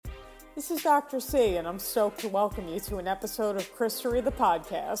This is Dr. C, and I'm stoked to welcome you to an episode of Christory, the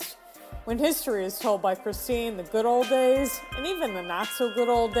podcast. When history is told by Christine, the good old days, and even the not-so-good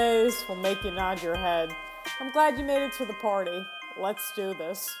old days, will make you nod your head. I'm glad you made it to the party. Let's do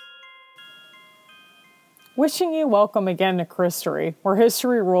this. Wishing you welcome again to Christory, where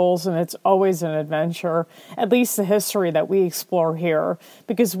history rules and it's always an adventure, at least the history that we explore here,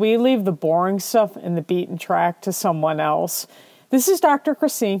 because we leave the boring stuff in the beaten track to someone else. This is Dr.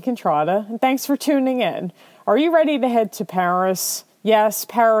 Christine Contrada, and thanks for tuning in. Are you ready to head to Paris? Yes,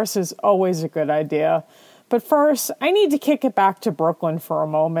 Paris is always a good idea. But first, I need to kick it back to Brooklyn for a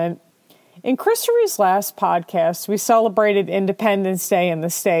moment. In Christory's last podcast, we celebrated Independence Day in the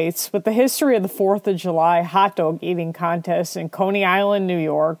States with the history of the 4th of July hot dog eating contest in Coney Island, New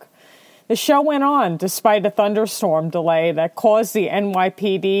York. The show went on despite a thunderstorm delay that caused the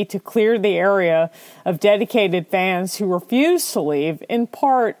NYPD to clear the area of dedicated fans who refused to leave, in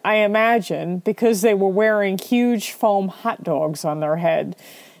part, I imagine, because they were wearing huge foam hot dogs on their head.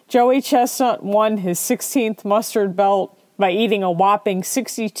 Joey Chestnut won his 16th mustard belt by eating a whopping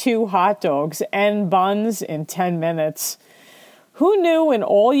 62 hot dogs and buns in 10 minutes. Who knew an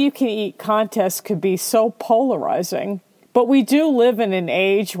all-you-can-eat contest could be so polarizing? But we do live in an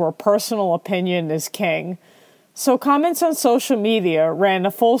age where personal opinion is king. So comments on social media ran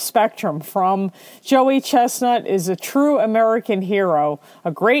a full spectrum from Joey Chestnut is a true American hero,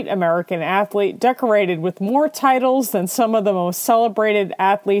 a great American athlete decorated with more titles than some of the most celebrated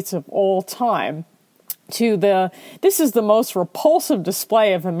athletes of all time, to this is the most repulsive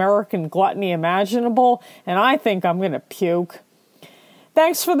display of American gluttony imaginable, and I think I'm going to puke.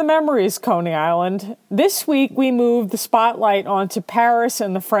 Thanks for the memories, Coney Island. This week we moved the spotlight onto Paris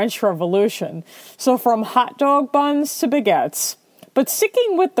and the French Revolution, so from hot dog buns to baguettes, but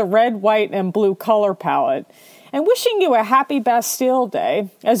sticking with the red, white, and blue color palette, and wishing you a Happy Bastille Day,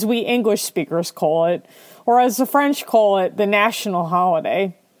 as we English speakers call it, or as the French call it, the national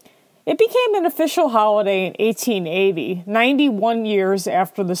holiday. It became an official holiday in 1880, 91 years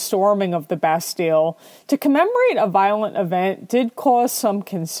after the storming of the Bastille. To commemorate a violent event did cause some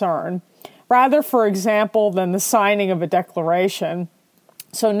concern, rather, for example, than the signing of a declaration.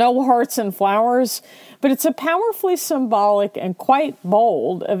 So no hearts and flowers, but it's a powerfully symbolic and quite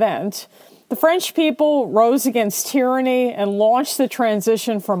bold event. The French people rose against tyranny and launched the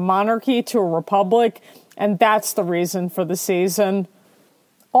transition from monarchy to a republic, and that's the reason for the season.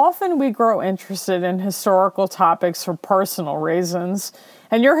 Often we grow interested in historical topics for personal reasons,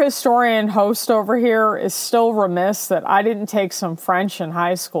 and your historian host over here is still remiss that I didn't take some French in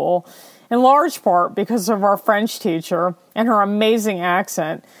high school, in large part because of our French teacher and her amazing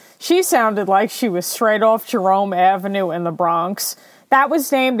accent. She sounded like she was straight off Jerome Avenue in the Bronx. That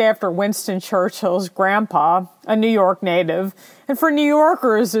was named after Winston Churchill's grandpa, a New York native, and for New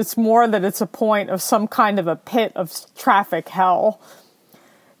Yorkers, it's more that it's a point of some kind of a pit of traffic hell.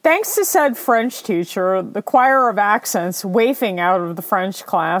 Thanks to said French teacher, the choir of accents wafting out of the French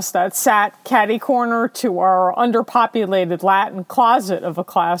class that sat catty-corner to our underpopulated Latin closet of a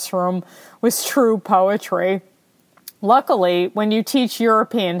classroom was true poetry. Luckily, when you teach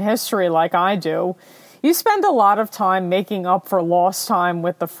European history like I do, you spend a lot of time making up for lost time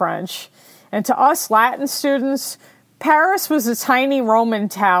with the French. And to us Latin students, Paris was a tiny Roman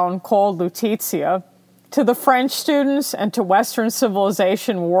town called Lutetia. To the French students and to Western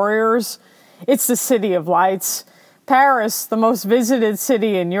civilization warriors, it's the City of Lights. Paris, the most visited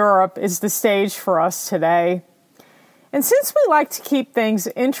city in Europe, is the stage for us today. And since we like to keep things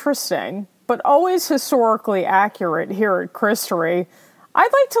interesting, but always historically accurate here at Christory,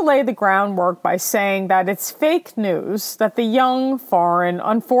 I'd like to lay the groundwork by saying that it's fake news that the young, foreign,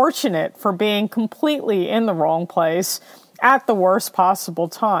 unfortunate for being completely in the wrong place at the worst possible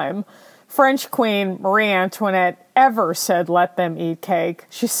time, French Queen Marie Antoinette ever said let them eat cake.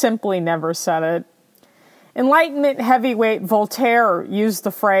 She simply never said it. Enlightenment heavyweight Voltaire used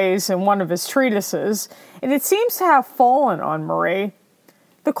the phrase in one of his treatises, and it seems to have fallen on Marie.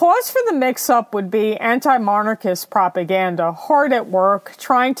 The cause for the mix-up would be anti-monarchist propaganda, hard at work,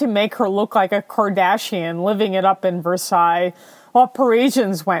 trying to make her look like a Kardashian living it up in Versailles, while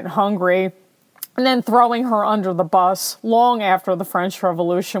Parisians went hungry, and then throwing her under the bus long after the French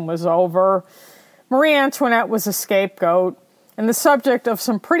Revolution was over. Marie Antoinette was a scapegoat and the subject of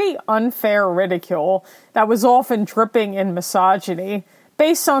some pretty unfair ridicule that was often dripping in misogyny,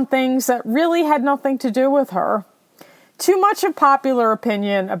 based on things that really had nothing to do with her. Too much of popular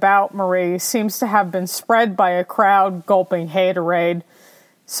opinion about Marie seems to have been spread by a crowd gulping haterade.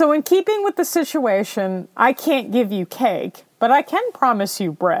 So in keeping with the situation, I can't give you cake, but I can promise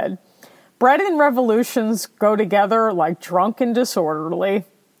you bread. Bread and revolutions go together like drunk and disorderly.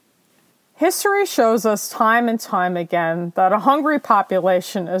 History shows us time and time again that a hungry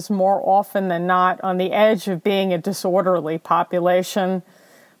population is more often than not on the edge of being a disorderly population.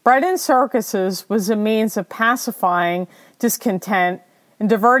 Bread in circuses was a means of pacifying discontent and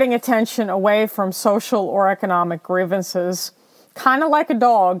diverting attention away from social or economic grievances, kind of like a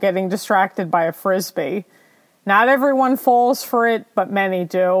dog getting distracted by a frisbee. Not everyone falls for it, but many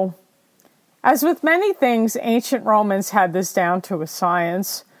do. As with many things, ancient Romans had this down to a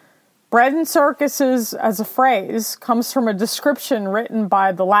science. Bread in circuses, as a phrase, comes from a description written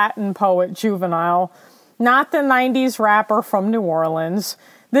by the Latin poet Juvenal, not the 90s rapper from New Orleans.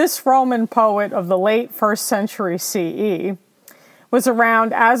 This Roman poet of the late 1st century CE was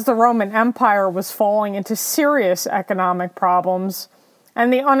around as the Roman Empire was falling into serious economic problems,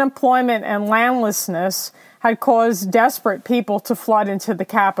 and the unemployment and landlessness had caused desperate people to flood into the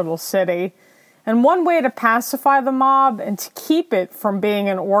capital city. And one way to pacify the mob and to keep it from being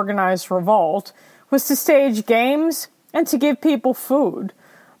an organized revolt was to stage games and to give people food.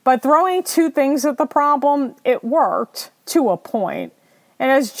 By throwing two things at the problem, it worked to a point.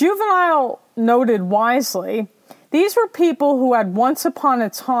 And as Juvenal noted wisely, these were people who had once upon a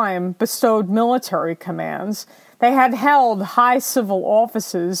time bestowed military commands. They had held high civil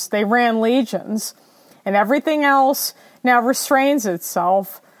offices. They ran legions. And everything else now restrains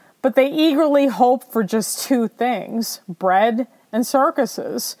itself. But they eagerly hoped for just two things, bread and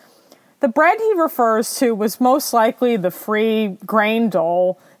circuses. The bread he refers to was most likely the free grain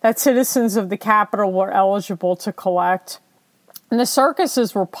dole that citizens of the capital were eligible to collect. And the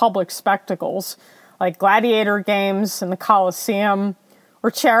circuses were public spectacles, like gladiator games in the Colosseum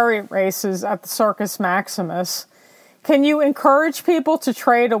or chariot races at the Circus Maximus. Can you encourage people to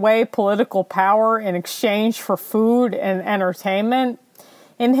trade away political power in exchange for food and entertainment?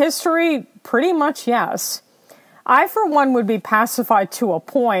 In history, pretty much yes. I, for one, would be pacified to a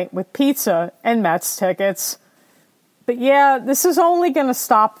point with pizza and Mets tickets. But yeah, this is only going to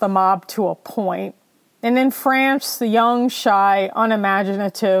stop the mob to a point. And in France, the young, shy,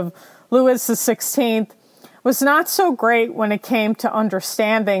 unimaginative Louis XVI was not so great when it came to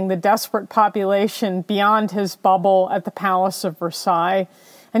understanding the desperate population beyond his bubble at the Palace of Versailles.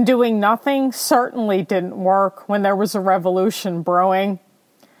 And doing nothing certainly didn't work when there was a revolution brewing.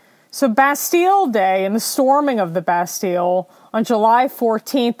 So Bastille Day and the storming of the Bastille on July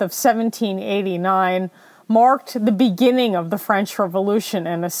 14th of 1789 marked the beginning of the French Revolution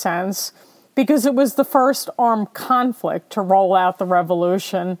in a sense, because it was the first armed conflict to roll out the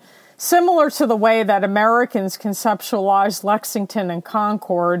revolution, similar to the way that Americans conceptualized Lexington and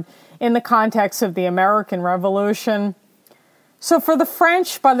Concord in the context of the American Revolution. So for the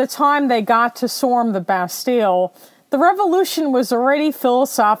French, by the time they got to storm the Bastille, the revolution was already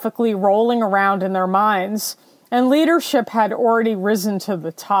philosophically rolling around in their minds, and leadership had already risen to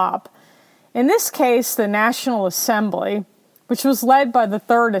the top. In this case, the National Assembly, which was led by the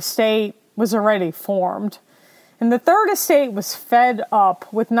Third Estate, was already formed. And the Third Estate was fed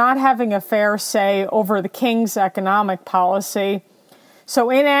up with not having a fair say over the king's economic policy. So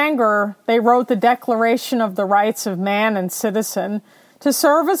in anger, they wrote the Declaration of the Rights of Man and Citizen, to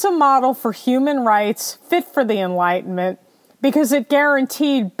serve as a model for human rights fit for the Enlightenment, because it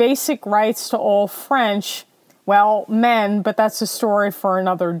guaranteed basic rights to all French, well, men, but that's a story for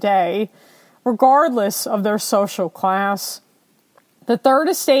another day, regardless of their social class. The Third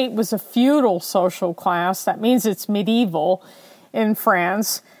Estate was a feudal social class, that means it's medieval in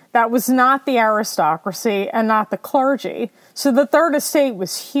France, that was not the aristocracy and not the clergy. So the Third Estate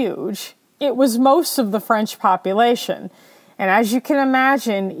was huge. It was most of the French population. And as you can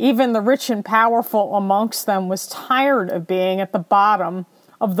imagine, even the rich and powerful amongst them was tired of being at the bottom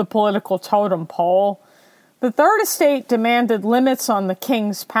of the political totem pole. The Third Estate demanded limits on the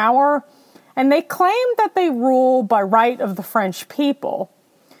king's power, and they claimed that they rule by right of the French people.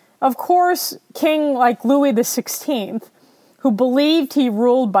 Of course, king like Louis XVI, who believed he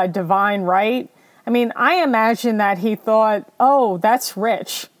ruled by divine right, I imagine that he thought, oh, that's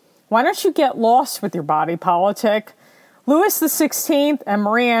rich. Why don't you get lost with your body politic? Louis XVI and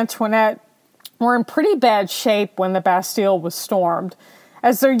Marie Antoinette were in pretty bad shape when the Bastille was stormed,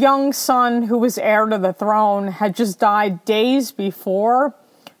 as their young son, who was heir to the throne, had just died days before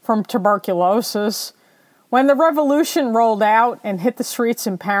from tuberculosis. When the revolution rolled out and hit the streets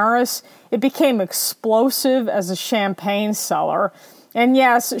in Paris, it became explosive as a champagne cellar. And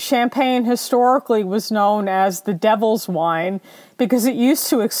yes, champagne historically was known as the devil's wine because it used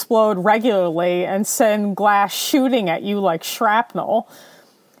to explode regularly and send glass shooting at you like shrapnel.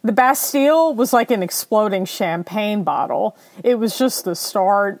 The Bastille was like an exploding champagne bottle. It was just the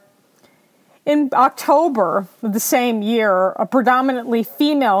start. In October of the same year, a predominantly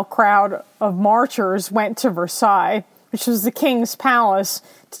female crowd of marchers went to Versailles, which was the king's palace,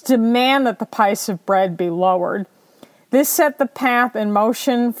 to demand that the price of bread be lowered. This set the path in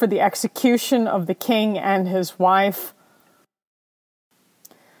motion for the execution of the king and his wife.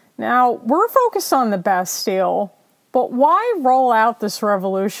 Now, we're focused on the Bastille, but why roll out this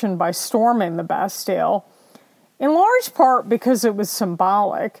revolution by storming the Bastille? In large part because it was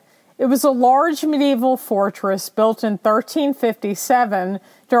symbolic. It was a large medieval fortress built in 1357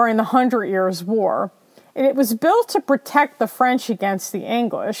 during the 100 Years' War. And it was built to protect the French against the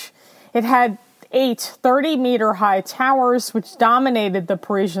English. It had 8 30-meter-high towers which dominated the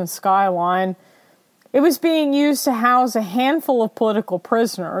Parisian skyline. It was being used to house a handful of political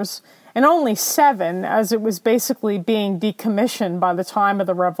prisoners, and only 7, as it was basically being decommissioned by the time of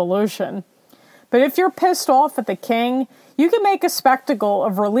the Revolution. But if you're pissed off at the king, you can make a spectacle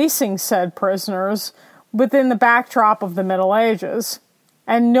of releasing said prisoners within the backdrop of the Middle Ages.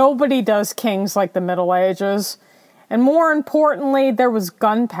 And nobody does kings like the Middle Ages. And more importantly, there was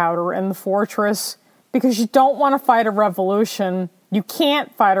gunpowder in the fortress, because you don't want to fight a revolution. You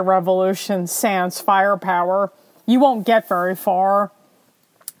can't fight a revolution sans firepower. You won't get very far.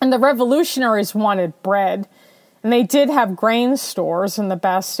 And the revolutionaries wanted bread, and they did have grain stores in the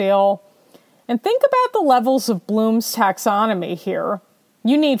Bastille. And think about the levels of Bloom's taxonomy here.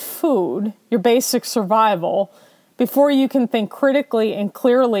 You need food, your basic survival, before you can think critically and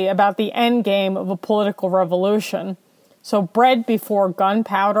clearly about the end game of a political revolution. So bread before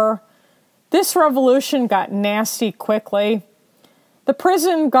gunpowder. This revolution got nasty quickly. The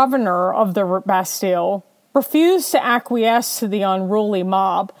prison governor of the Bastille refused to acquiesce to the unruly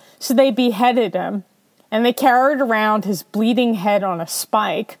mob, so they beheaded him, and they carried around his bleeding head on a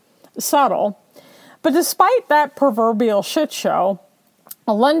spike. Subtle. But despite that proverbial shit show,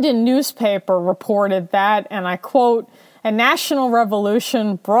 a London newspaper reported that, and I quote, "A national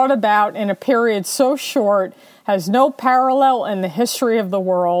revolution brought about in a period so short has no parallel in the history of the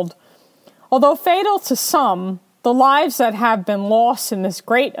world. Although fatal to some, the lives that have been lost in this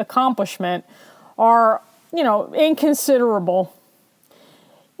great accomplishment are, inconsiderable.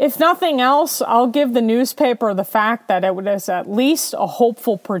 If nothing else, I'll give the newspaper the fact that it was at least a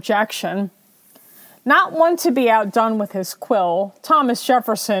hopeful projection." Not one to be outdone with his quill, Thomas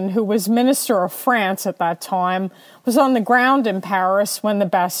Jefferson, who was Minister of France at that time, was on the ground in Paris when the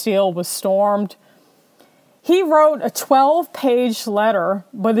Bastille was stormed. He wrote a 12-page letter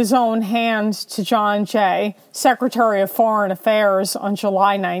with his own hand to John Jay, Secretary of Foreign Affairs, on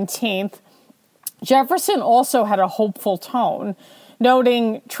July 19th. Jefferson also had a hopeful tone,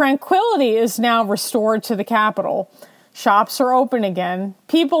 noting, "Tranquility is now restored to the capital. Shops are open again.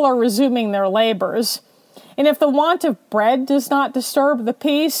 People are resuming their labors. And if the want of bread does not disturb the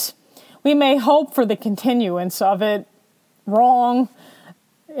peace, we may hope for the continuance of it." Wrong.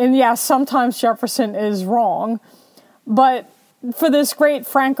 And yes, sometimes Jefferson is wrong. But for this great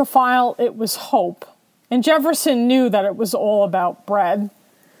Francophile, it was hope. And Jefferson knew that it was all about bread.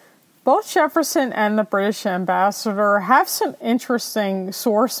 Both Jefferson and the British ambassador have some interesting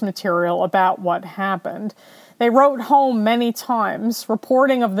source material about what happened. They wrote home many times,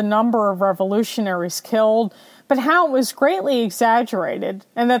 reporting of the number of revolutionaries killed, but how it was greatly exaggerated,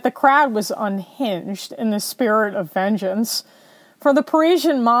 and that the crowd was unhinged in the spirit of vengeance. For the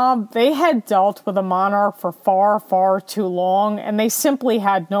Parisian mob, they had dealt with a monarch for far, far too long, and they simply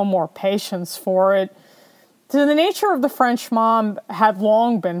had no more patience for it. So the nature of the French mob had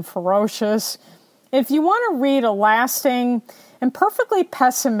long been ferocious. If you want to read a lasting and perfectly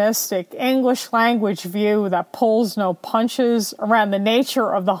pessimistic English language view that pulls no punches around the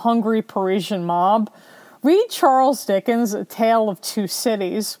nature of the hungry Parisian mob, read Charles Dickens' A Tale of Two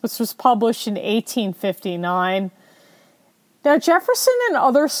Cities, which was published in 1859. Now, Jefferson and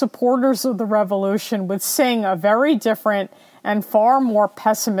other supporters of the revolution would sing a very different and far more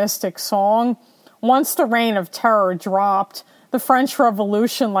pessimistic song once the reign of terror dropped the French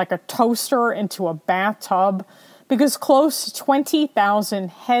Revolution like a toaster into a bathtub, because close to 20,000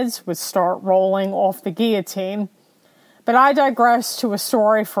 heads would start rolling off the guillotine. But I digress to a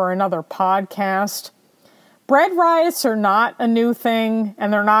story for another podcast. Bread riots are not a new thing,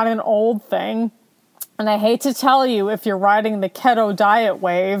 and they're not an old thing. And I hate to tell you if you're riding the keto diet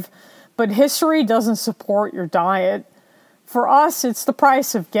wave, but history doesn't support your diet. For us, it's the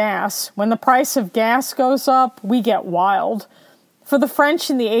price of gas. When the price of gas goes up, we get wild. For the French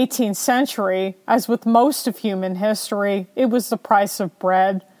in the 18th century, as with most of human history, it was the price of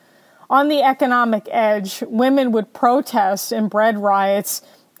bread. On the economic edge, women would protest in bread riots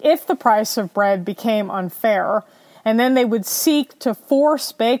if the price of bread became unfair, and then they would seek to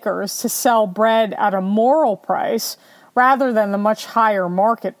force bakers to sell bread at a moral price rather than the much higher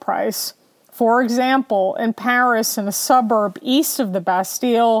market price. For example, in Paris, in a suburb east of the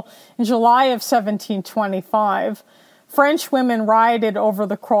Bastille, in July of 1725, French women rioted over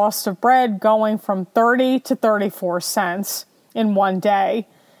the cost of bread going from 30 to 34 cents in one day.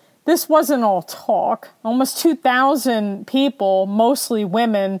 This wasn't all talk. Almost 2,000 people, mostly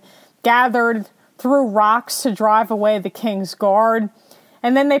women, gathered, threw rocks to drive away the king's guard,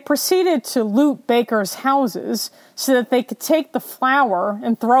 and then they proceeded to loot bakers' houses so that they could take the flour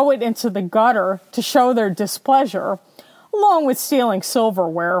and throw it into the gutter to show their displeasure, along with stealing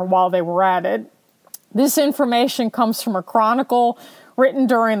silverware while they were at it. This information comes from a chronicle written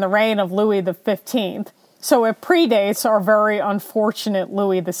during the reign of Louis XV, so it predates our very unfortunate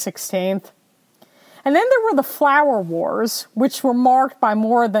Louis XVI. And then there were the Flour Wars, which were marked by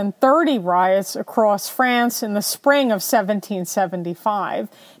more than 30 riots across France in the spring of 1775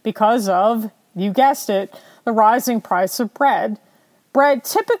 because of, you guessed it, the rising price of bread. Bread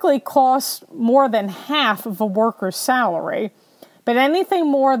typically costs more than half of a worker's salary, but anything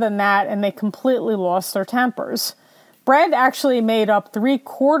more than that and they completely lost their tempers. Bread actually made up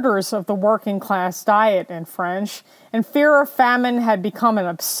 3/4 of the working class diet in France, and fear of famine had become an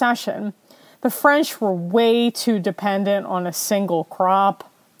obsession. The French were way too dependent on a single crop.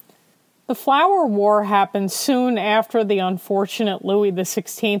 The Flour War happened soon after the unfortunate Louis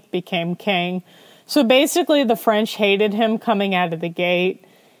XVI became king, so basically the French hated him coming out of the gate,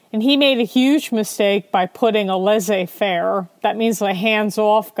 and he made a huge mistake by putting a laissez-faire, that means a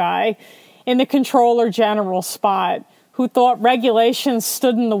hands-off guy, in the controller general spot, who thought regulations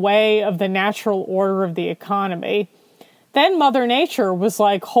stood in the way of the natural order of the economy. Then Mother Nature was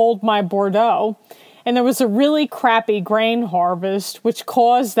like, hold my Bordeaux, and there was a really crappy grain harvest, which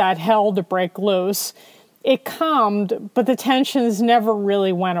caused that hell to break loose. It calmed, but the tensions never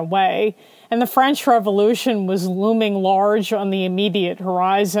really went away, and the French Revolution was looming large on the immediate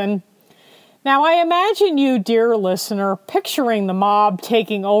horizon. Now, I imagine you, dear listener, picturing the mob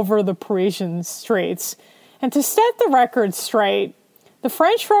taking over the Parisian streets. And to set the record straight, the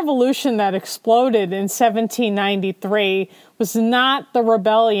French Revolution that exploded in 1793 was not the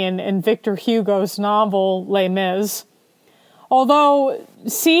rebellion in Victor Hugo's novel Les Mis. Although,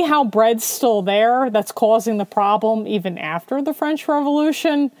 see how bread's still there that's causing the problem even after the French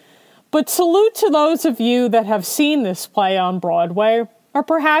Revolution? But salute to those of you that have seen this play on Broadway, or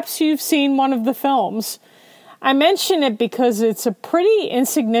perhaps you've seen one of the films. I mention it because it's a pretty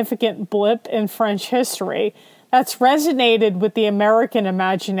insignificant blip in French history that's resonated with the American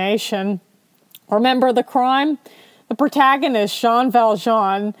imagination. Remember the crime? The protagonist, Jean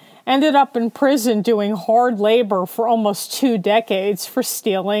Valjean, ended up in prison doing hard labor for almost 2 decades for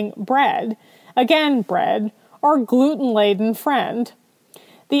stealing bread. Again, bread, our gluten-laden friend.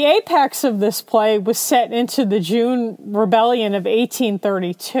 The apex of this play was set into the June Rebellion of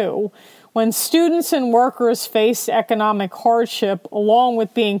 1832, when students and workers faced economic hardship along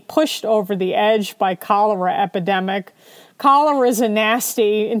with being pushed over the edge by cholera epidemic. Cholera is a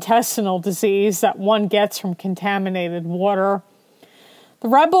nasty intestinal disease that one gets from contaminated water. The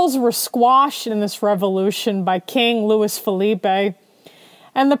rebels were squashed in this revolution by King Louis Philippe,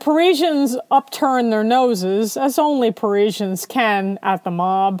 and the Parisians upturned their noses, as only Parisians can, at the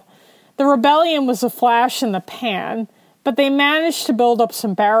mob. The rebellion was a flash in the pan, but they managed to build up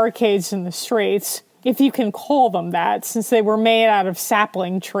some barricades in the streets, if you can call them that, since they were made out of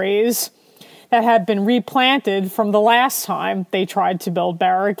sapling trees that had been replanted from the last time they tried to build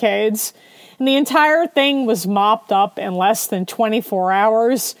barricades. And the entire thing was mopped up in less than 24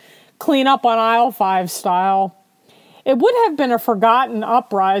 hours, clean up on aisle 5 style. It would have been a forgotten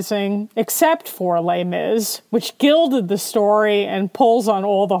uprising, except for Les Mis, which gilded the story and pulls on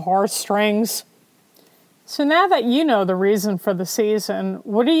all the heartstrings. So now that you know the reason for the season,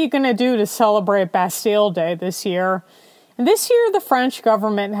 what are you going to do to celebrate Bastille Day this year? And this year, the French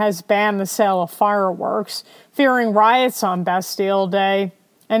government has banned the sale of fireworks, fearing riots on Bastille Day.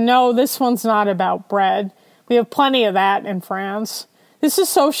 And no, this one's not about bread. We have plenty of that in France. This is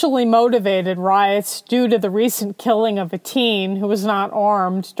socially motivated riots due to the recent killing of a teen who was not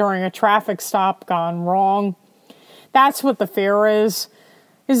armed during a traffic stop gone wrong. That's what the fear is.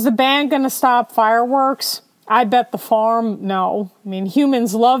 Is the ban going to stop fireworks? I bet the farm, no. I mean,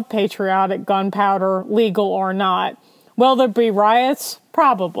 humans love patriotic gunpowder, legal or not. Will there be riots?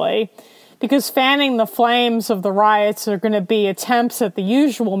 Probably. Because fanning the flames of the riots are going to be attempts at the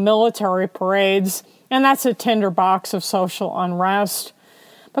usual military parades, and that's a tinderbox of social unrest.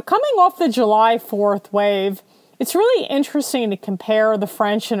 But coming off the July 4th wave, It's really interesting to compare the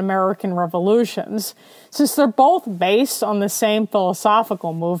French and American revolutions, since they're both based on the same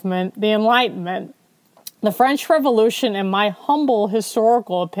philosophical movement, the Enlightenment. The French Revolution, in my humble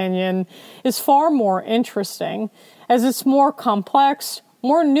historical opinion, is far more interesting, as it's more complex,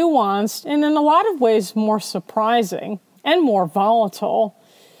 more nuanced, and in a lot of ways more surprising, and more volatile,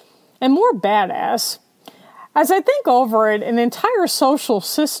 and more badass. As I think over it, an entire social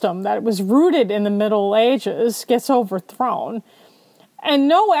system that was rooted in the Middle Ages gets overthrown, and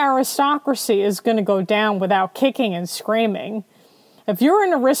no aristocracy is going to go down without kicking and screaming. If you're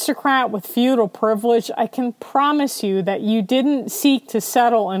an aristocrat with feudal privilege, I can promise you that you didn't seek to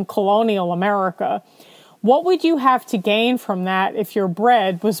settle in colonial America. What would you have to gain from that if your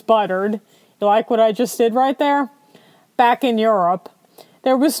bread was buttered? You like what I just did right there? Back in Europe,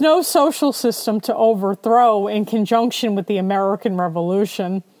 there was no social system to overthrow in conjunction with the American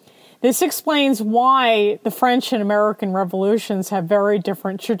Revolution. This explains why the French and American revolutions have very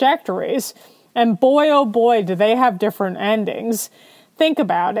different trajectories. And boy, oh boy, do they have different endings. Think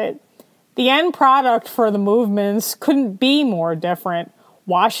about it. The end product for the movements couldn't be more different.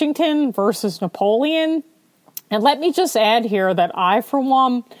 Washington versus Napoleon. And let me just add here that I, for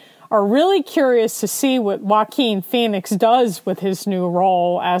one, are really curious to see what Joaquin Phoenix does with his new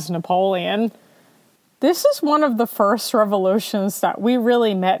role as Napoleon. This is one of the first revolutions that we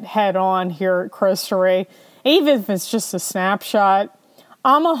really met head on here at Christory, even if it's just a snapshot.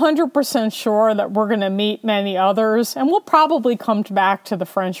 I'm 100% sure that we're going to meet many others, and we'll probably come back to the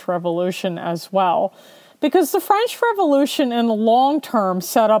French Revolution as well, because the French Revolution in the long term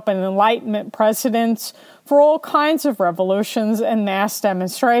set up an Enlightenment precedent for all kinds of revolutions and mass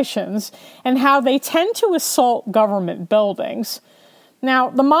demonstrations, and how they tend to assault government buildings. Now,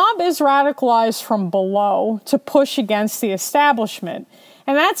 the mob is radicalized from below to push against the establishment,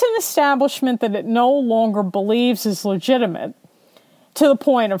 and that's an establishment that it no longer believes is legitimate, to the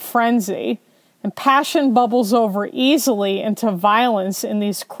point of frenzy, and passion bubbles over easily into violence in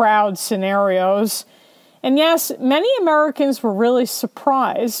these crowd scenarios. And yes, many Americans were really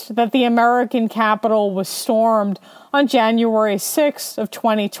surprised that the American Capitol was stormed on January 6th of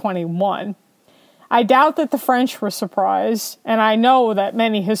 2021. I doubt that the French were surprised, and I know that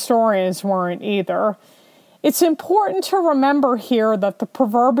many historians weren't either. It's important to remember here that the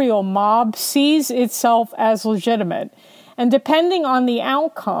proverbial mob sees itself as legitimate, and depending on the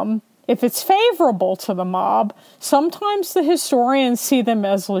outcome, if it's favorable to the mob, sometimes the historians see them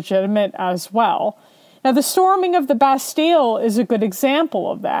as legitimate as well. Now, the storming of the Bastille is a good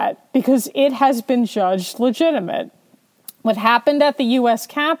example of that, because it has been judged legitimate. What happened at the U.S.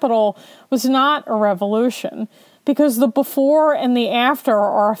 Capitol was not a revolution, because the before and the after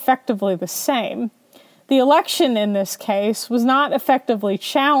are effectively the same. The election in this case was not effectively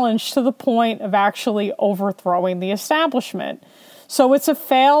challenged to the point of actually overthrowing the establishment. So it's a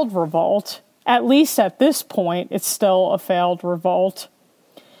failed revolt. At least at this point, it's still a failed revolt.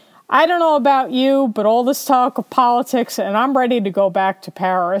 I don't know about you, but all this talk of politics, and I'm ready to go back to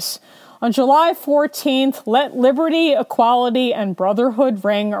Paris. On July 14th, let liberty, equality, and brotherhood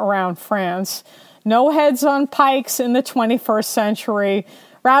ring around France. No heads on pikes in the 21st century.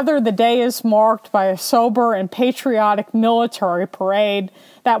 Rather, the day is marked by a sober and patriotic military parade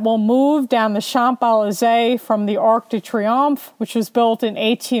that will move down the Champs-Élysées from the Arc de Triomphe, which was built in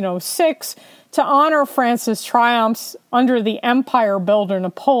 1806, to honor France's triumphs under the empire builder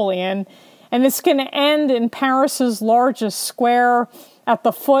Napoleon. And it's going to end in Paris's largest square at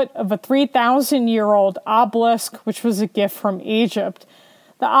the foot of a 3,000-year-old obelisk, which was a gift from Egypt.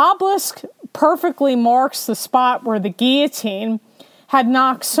 The obelisk perfectly marks the spot where the guillotine had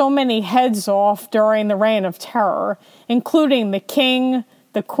knocked so many heads off during the Reign of Terror, including the king,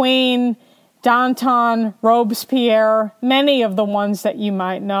 the queen, Danton, Robespierre, many of the ones that you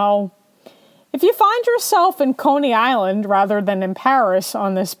might know. If you find yourself in Coney Island rather than in Paris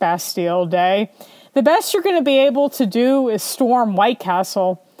on this Bastille Day, the best you're going to be able to do is storm White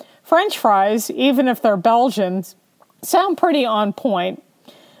Castle. French fries, even if they're Belgian, sound pretty on point.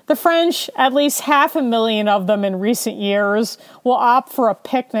 The French, at least 500,000 of them in recent years, will opt for a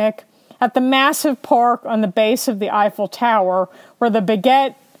picnic at the massive park on the base of the Eiffel Tower, where the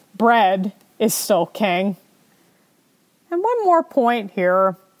baguette bread is still king. And one more point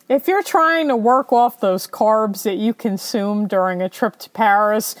here. If you're trying to work off those carbs that you consume during a trip to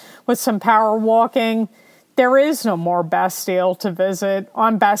Paris with some power walking, there is no more Bastille to visit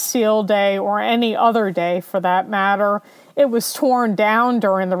on Bastille Day or any other day for that matter. It was torn down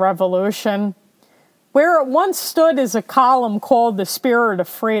during the Revolution. Where it once stood is a column called the Spirit of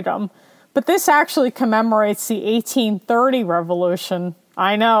Freedom, but this actually commemorates the 1830 Revolution,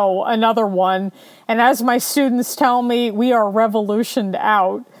 I know, another one. And as my students tell me, we are revolutioned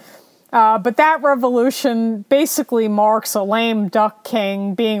out. But that revolution basically marks a lame duck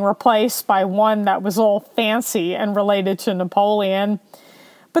king being replaced by one that was all fancy and related to Napoleon.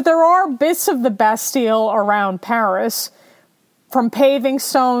 But there are bits of the Bastille around Paris, from paving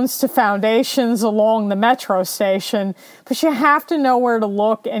stones to foundations along the metro station, but you have to know where to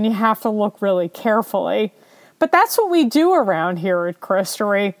look, and you have to look really carefully. But that's what we do around here at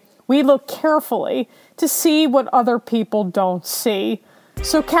Christory. We look carefully to see what other people don't see.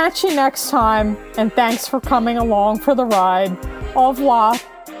 So catch you next time, and thanks for coming along for the ride. Au revoir.